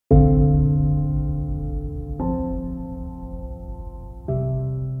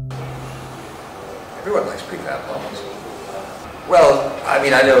prefab homes. Well, I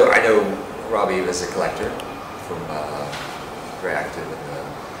mean, I know Robbie as a collector from very active in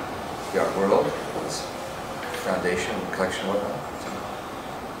the art world, his foundation, collection, and whatnot. So,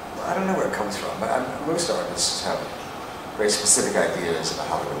 I don't know where it comes from, but most artists have very specific ideas about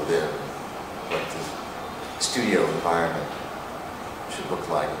how to live, what the studio environment should look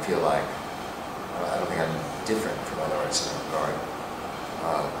like and feel like. I don't think I'm different from other artists in that regard.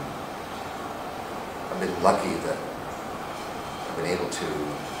 I've been lucky that I've been able to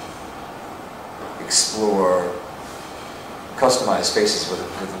explore customized spaces with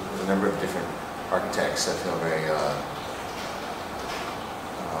a number of different architects. I feel very,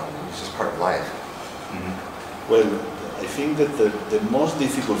 it's just part of life. Mm-hmm. Well, I think that the most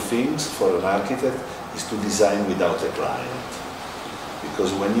difficult things for an architect is to design without a client.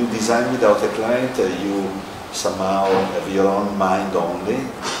 Because when you design without a client, you somehow have your own mind only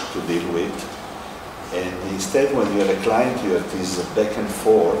to deal with. And instead, when you have a client, you have this back and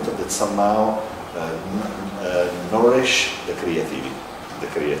forth that somehow nourish the creativity.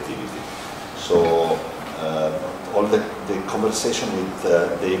 So all the conversation with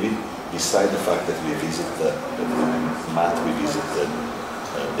David, beside the fact that we visit Matt, we visited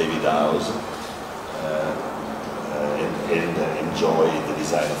David house and enjoy the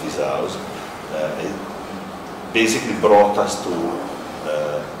design of his house. It basically brought us to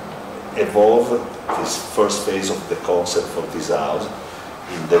evolve this first phase of the concept for this house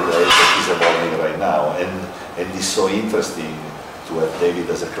in the way that is evolving right now. And it's so interesting to have David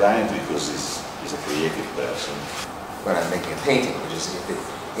as a client because he's a creative person. When I'm making a painting, which is, if it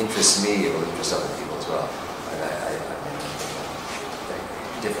interests me, it will interest other people as well. And I make very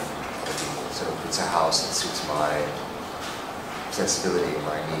different other people. So if it's a house that suits my sensibility and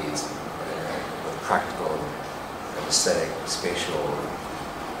my needs, with practical, aesthetic, spatial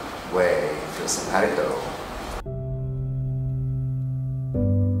way, feel simpatico,